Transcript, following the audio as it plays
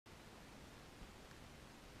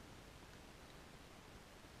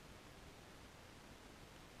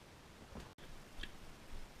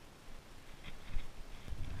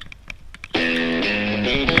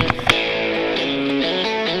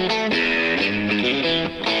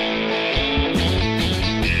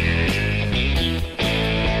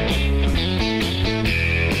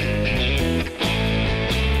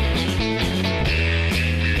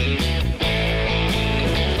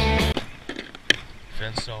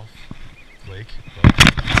off lake, but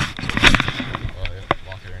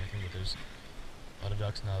lock it or anything. But there's a lot of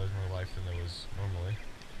ducks now. There's more life than there was normally.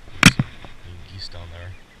 There's some geese down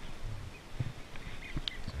there.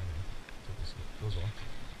 So anyway, put this goes off.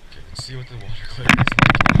 Okay, let's see what the water clarity is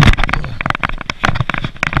like.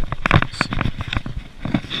 Let's see.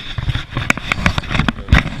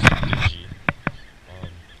 Dingy.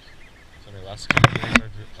 So anyway,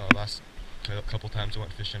 last couple times I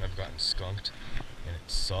went fishing, I've gotten skunked, and it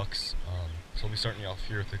sucks. So I'll be starting off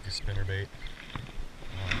here with like the spinnerbait.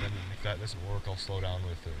 Then if that doesn't work, I'll slow down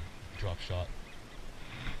with a drop shot.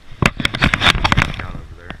 Down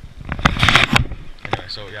over there. Anyway,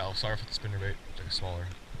 so yeah, I'll start off with the spinnerbait, like a smaller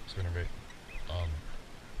spinnerbait.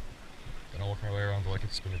 Then I'll work my way around the lake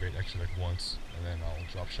with the spinnerbait actually like once, and then I'll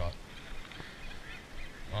drop shot.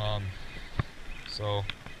 So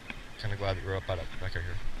kind of glad that we're back out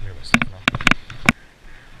here near my stuff now.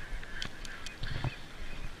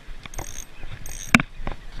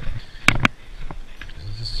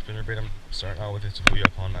 This is spinnerbait I'm starting out with. It's a Blue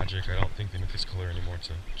Pond Magic. I don't think they make this color anymore. It's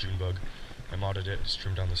a June bug. I modded it. Just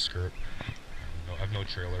trimmed down the skirt. I have no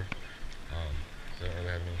trailer. So I don't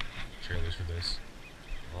really have any trailers for this.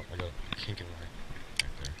 Oh, I got a kink in my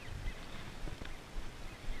right there.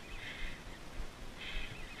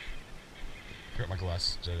 Forgot my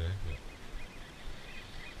glasses today.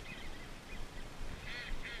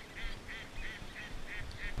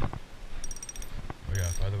 But oh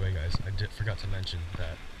yeah, by the way guys, I forgot to mention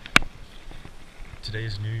that today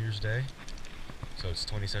is New Year's Day, so it's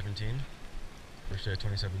 2017, first day of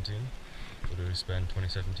 2017, so do we spend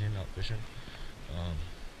 2017 out fishing,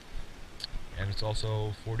 and it's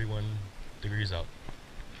also 41 degrees out.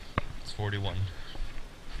 It's 41.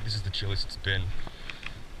 This is the chilliest it's been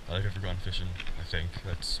that I've ever gone fishing, I think.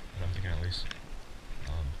 That's what I'm thinking at least.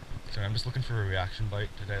 So I'm just looking for a reaction bite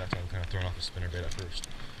today. That's why I'm kind of throwing off a spinnerbait at first.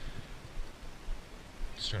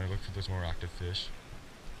 Just trying to look for those more active fish.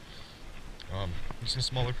 I'm just gonna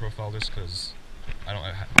smaller profile this because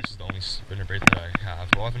this is the only spinnerbait that I have.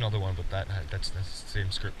 Well, I have another one, but that's the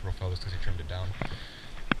same script profile just because I trimmed it down.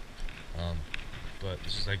 But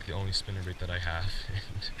this is like the only spinnerbait that I have,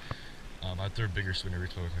 and I'd throw bigger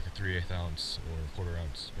spinnerbaits, like a 3/8 ounce or 1/4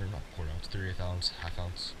 ounce, or not 1/4 ounce, 3/8 ounce, 1/2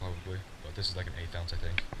 ounce probably. But this is like an 1/8 ounce, I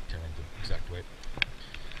think. Can't remember the exact weight.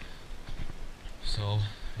 So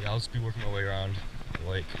yeah, I'll just be working my way around the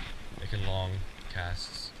lake, making long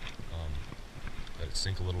casts. Let it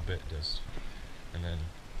sink a little bit, and then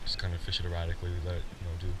just kind of fish it erratically. Let it,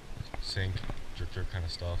 do sink, jerk kind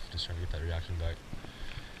of stuff. Just trying to get that reaction bite.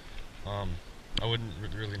 I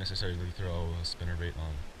wouldn't really necessarily throw a spinnerbait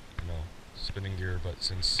on, spinning gear, but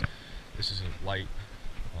since this is a light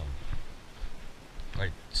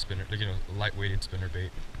spinner, light-weighted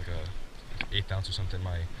spinnerbait, like a 1/8 ounce or something,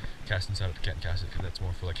 my casting setup can't cast it because that's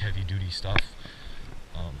more for like heavy-duty stuff.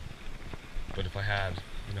 But if I had,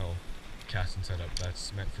 casting setup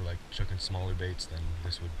that's meant for like chucking smaller baits, then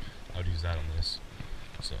I would use that on this.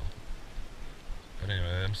 So, but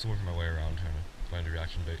anyway, I'm still working my way around trying to find a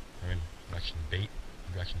reaction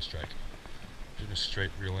strike. Just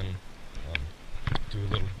straight reel in, do a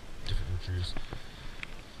little different retrieves.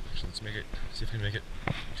 Actually, let's see if we can make it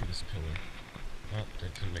to this pillar. Oh, I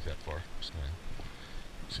couldn't make that far. Just I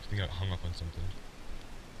think I got hung up on something.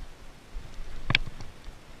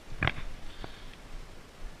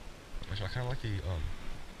 Actually, I kind of like the,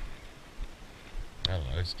 I don't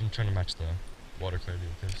know, I'm trying to match the water clarity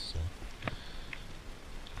with this, so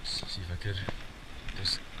let's see if I could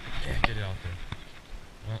just get it out there.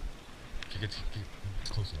 Well, if you get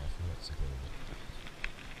close enough, let's take a little bit.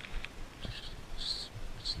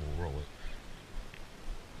 Just a little roll it.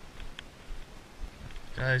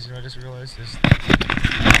 Guys, I just realized this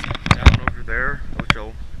down over there, which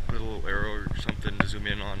I'll put a little arrow or something to zoom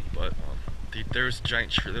in on, but there was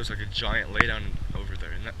like a giant laydown over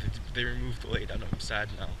there, and they removed the laydown. I'm sad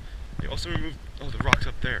now. They also removed the rocks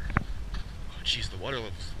up there. Oh jeez, the water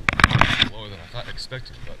level's lower than I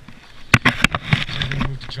expected, but they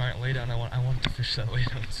removed the giant laydown. I wanted to fish that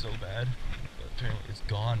laydown so bad, but apparently it's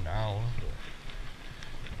gone now.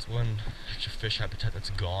 It's one extra fish habitat that's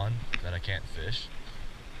gone that I can't fish.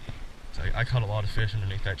 So I caught a lot of fish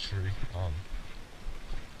underneath that tree.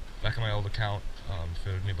 Back on my old account, if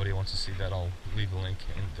anybody wants to see that, I'll leave a link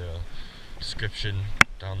in the description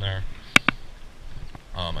down there.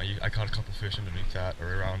 I caught a couple fish underneath that,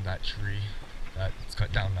 or around that tree that's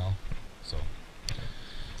cut down now, so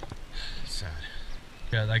it's sad.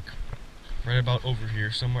 Yeah, like right about over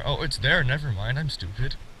here somewhere. Oh, it's there, never mind, I'm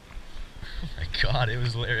stupid. Oh my god, it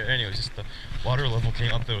was, anyways, just the water level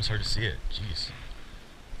came up though, it was hard to see it, jeez.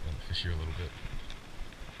 I'm gonna fish here a little bit.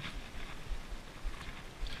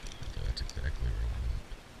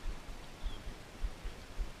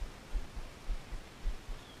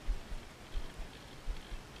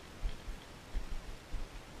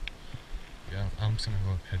 I'm just gonna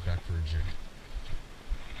go head back for a jig.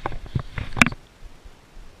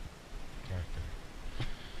 Right there.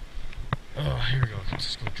 Oh, here we go. Let's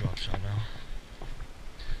just go drop shot now.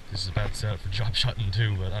 This is a bad setup for drop shotting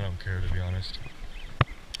too, but I don't care, to be honest.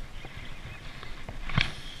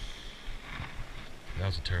 That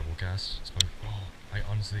was a terrible cast. It's my, oh, I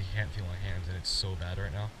honestly can't feel my hands, and it's so bad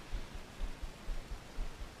right now.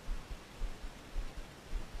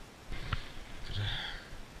 Just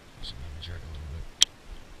let me jerk a little bit.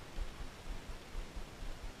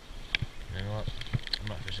 You know what? I'm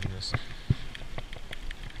not fishing this. I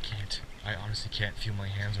can't. I honestly can't feel my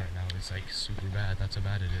hands right now. It's like super bad. That's how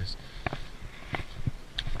bad it is.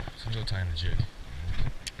 So I'm gonna go tie in the jig.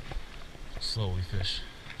 Slowly fish.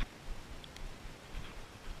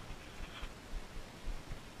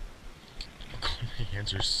 Oh God, my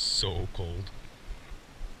hands are so cold.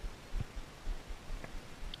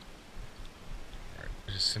 Alright,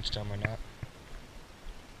 I just cinched down my knot.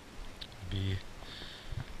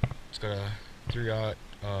 It's got a 3/0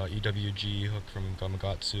 EWG hook from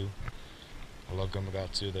Gamakatsu. I love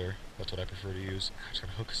Gamakatsu there. That's what I prefer to use. I just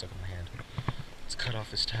got a hook stuck in my hand. Let's cut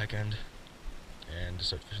off this tag end and just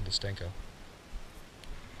start fishing the Stanko.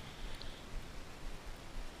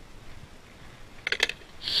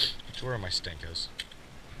 Where are my Stankos?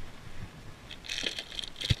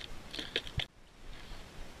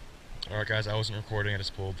 Alright guys, I wasn't recording, I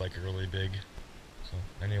just pulled like really big. So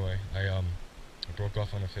anyway, I broke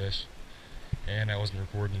off on a fish, and I wasn't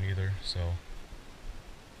recording either, so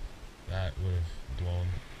that would have blown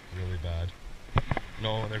really bad.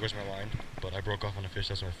 No, there goes my line, but I broke off on a fish.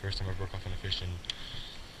 That's my first time I broke off on a fish in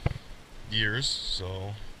years,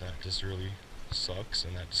 so that just really sucks,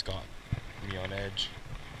 and that just got me on edge.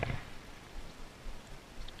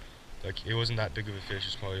 Like, it wasn't that big of a fish,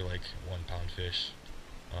 it's probably like 1 pound fish.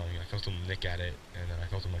 I felt him nick at it, and then I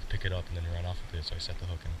felt him like pick it up and then run off with it, so I set the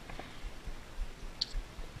hook in.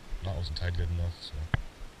 Knot wasn't tied good enough, so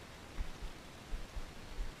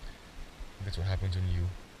that's what happens when you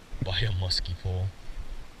buy a musky pole,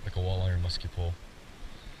 like a walleye or musky pole.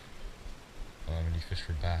 And you fish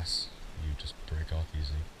for bass, you just break off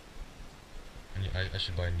easy. And I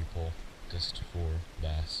should buy a new pole just for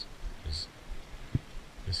bass, because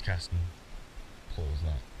this casting pole is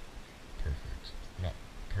not perfect. Not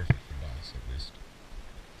perfect for bass, at least.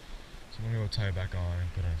 So I'm gonna go tie it back on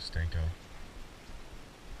and put on a Stanko.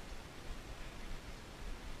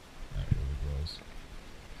 That really blows.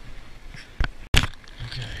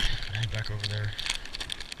 Okay, head back over there.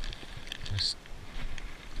 Just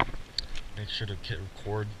make sure to hit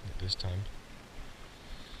record at this time.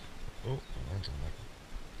 Oh, my lines are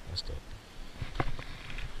messed up.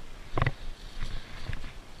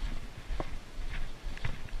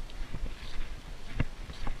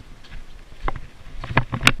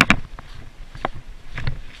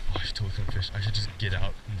 I should just get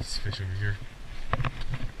out and this fish over here.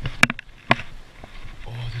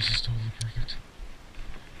 Oh, this is totally perfect.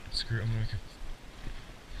 Screw it, I'm gonna make it.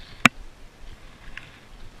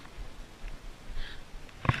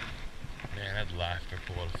 Man, I'd laugh if I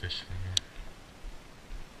pull out a fish from here.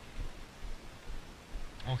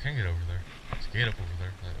 Oh, I can get over there. There's a gate up over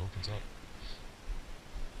there that opens up.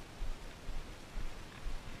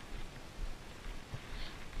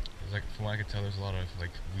 Like, from what I could tell, there's a lot of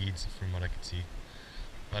like weeds from what I could see.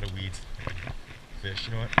 A lot of weeds, fish.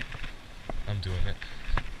 You know what? I'm doing it.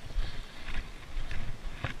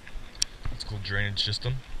 It's called drainage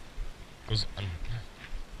system. Goes on.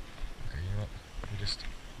 Okay, you know what? Let me just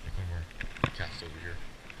make one more cast over here.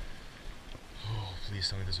 Oh, please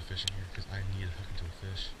tell me there's a fish in here, because I need to hook into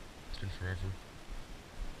a fish. It's been forever.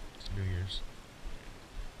 It's New Year's.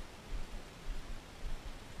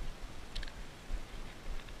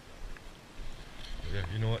 Yeah,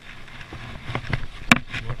 you know what?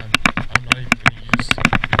 You know what? I'm not even gonna use.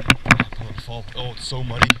 I'm gonna fall. Oh, it's so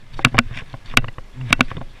muddy.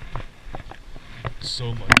 It's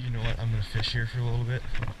so muddy. You know what? I'm gonna fish here for a little bit.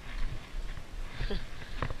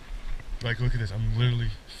 Like, look at this. I'm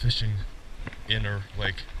literally fishing in or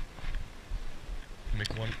like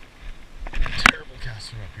make one terrible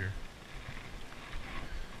cast from up here.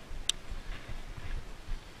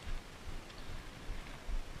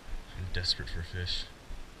 I'm desperate for a fish.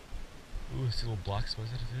 Ooh, I see a little black spot.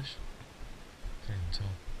 Is that a fish? Can't even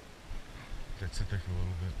tell. Let's sit there for a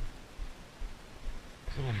little bit.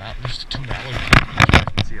 Little mountain. There's 2 mallards. I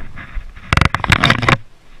can see them.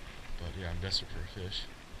 But yeah, I'm desperate for a fish.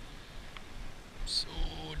 I'm so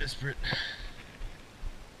desperate.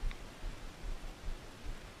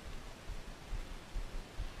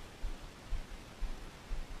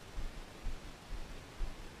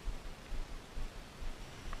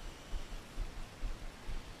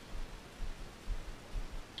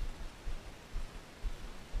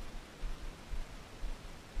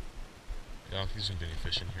 I don't think there's gonna be any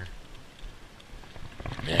fish in here.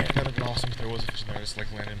 Man, that would've been awesome if there was a fish in there. I just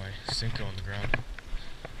like landed my Cinco on the ground.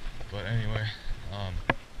 But anyway,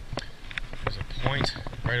 there's a point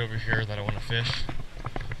right over here that I want to fish.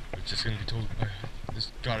 It's just gonna be told.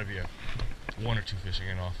 There's gotta be a 1 or 2 fish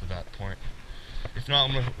again off of that point. If not,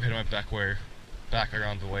 I'm gonna hit my back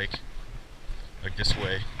around the lake, like this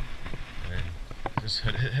way, and just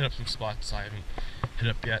hit up some spots I haven't hit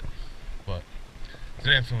up yet. But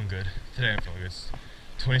today I'm feeling good. It's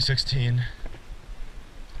 2016.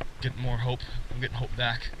 Getting more hope. I'm getting hope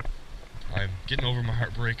back. I'm getting over my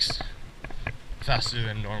heartbreaks faster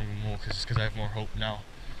than normal because I have more hope now.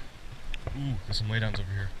 Ooh, there's some laydowns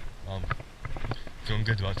over here. Feeling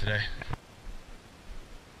good about today.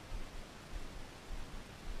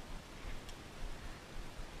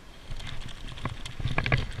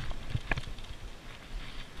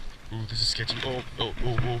 Ooh, this is sketchy. Oh,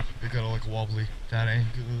 they got all like wobbly. That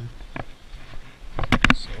ain't good.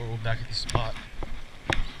 So back at the spot.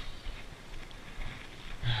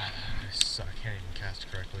 I suck. I can't even cast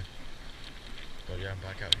correctly. But yeah, I'm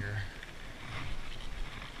back out here.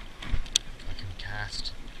 I can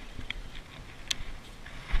cast.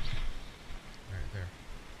 Right there.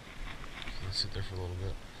 So let's sit there for a little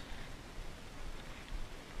bit.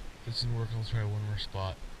 If this didn't work, I'll try one more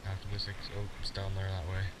spot after this. Oh, it's down there that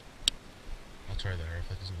way. I'll try there. If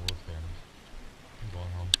that doesn't work, then I'm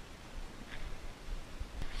going home.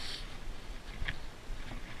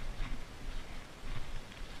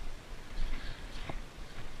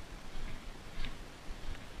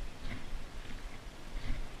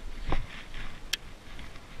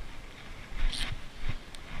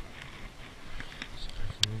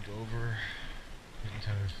 Over, getting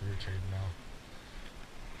kind of irritated now.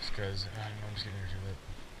 Just because, I don't know, I'm just getting irritated.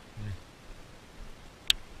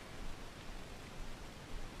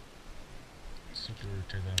 Super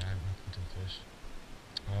irritated that I haven't hooked into the fish.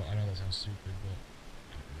 Well, I know that sounds stupid, but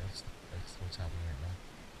that's what's happening right now.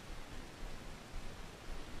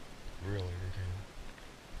 Really irritated.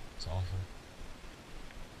 It's awful.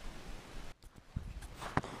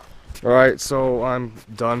 Alright, so I'm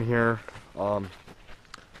done here.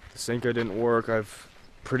 The Cinco didn't work. I'm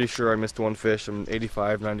pretty sure I missed one fish. I'm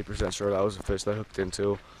 85-90% sure that was a fish that I hooked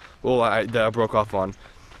into. Well, that I broke off on.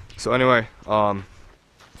 So anyway, I'd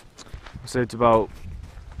say it's about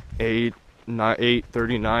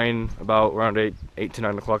 8:39, about around 8 to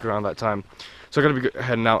 9 o'clock around that time. So I'm gonna be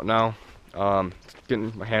heading out now. My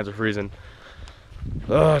hands are freezing.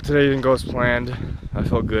 Today didn't go as planned. I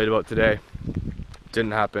felt good about today.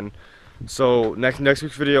 Didn't happen. So next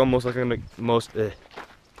week's video, I'm most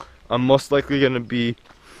likely gonna be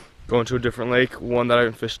going to a different lake, one that I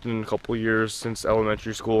haven't fished in a couple years since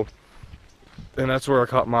elementary school, and that's where I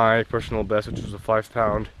caught my personal best, which was a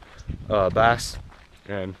 5-pound bass.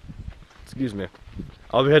 And excuse me,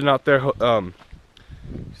 I'll be heading out there,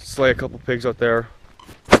 slay a couple pigs out there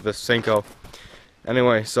with the Cinco.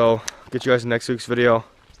 Anyway, so get you guys in next week's video.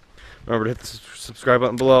 Remember to hit the subscribe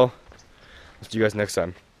button below. I'll see you guys next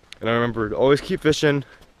time. And remember to always keep fishing,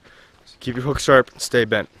 keep your hook sharp, and stay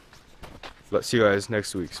bent. Let's see you guys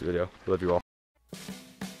next week's video. Love you all.